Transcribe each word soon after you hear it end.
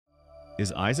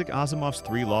Is Isaac Asimov's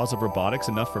 3 laws of robotics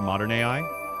enough for modern AI?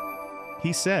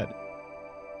 He said,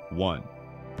 1.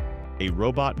 A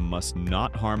robot must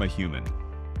not harm a human.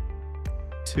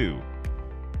 2.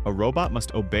 A robot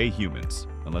must obey humans,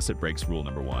 unless it breaks rule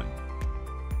number 1.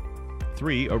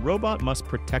 3. A robot must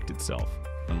protect itself,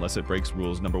 unless it breaks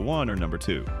rules number 1 or number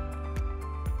 2.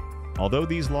 Although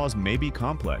these laws may be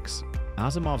complex,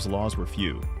 Asimov's laws were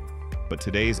few. But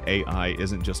today's AI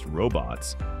isn't just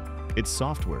robots. It's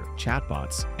software,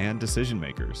 chatbots, and decision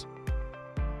makers.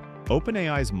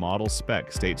 OpenAI's model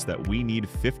Spec states that we need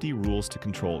 50 rules to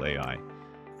control AI.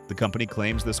 The company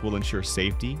claims this will ensure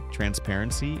safety,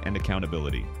 transparency, and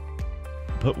accountability.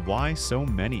 But why so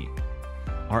many?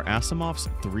 Are Asimov's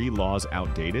 3 laws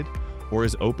outdated, or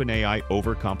is OpenAI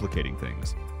overcomplicating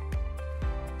things?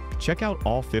 Check out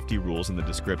all 50 rules in the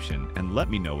description and let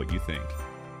me know what you think.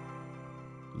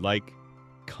 Like,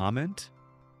 comment,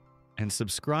 and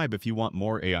subscribe if you want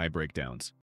more AI breakdowns.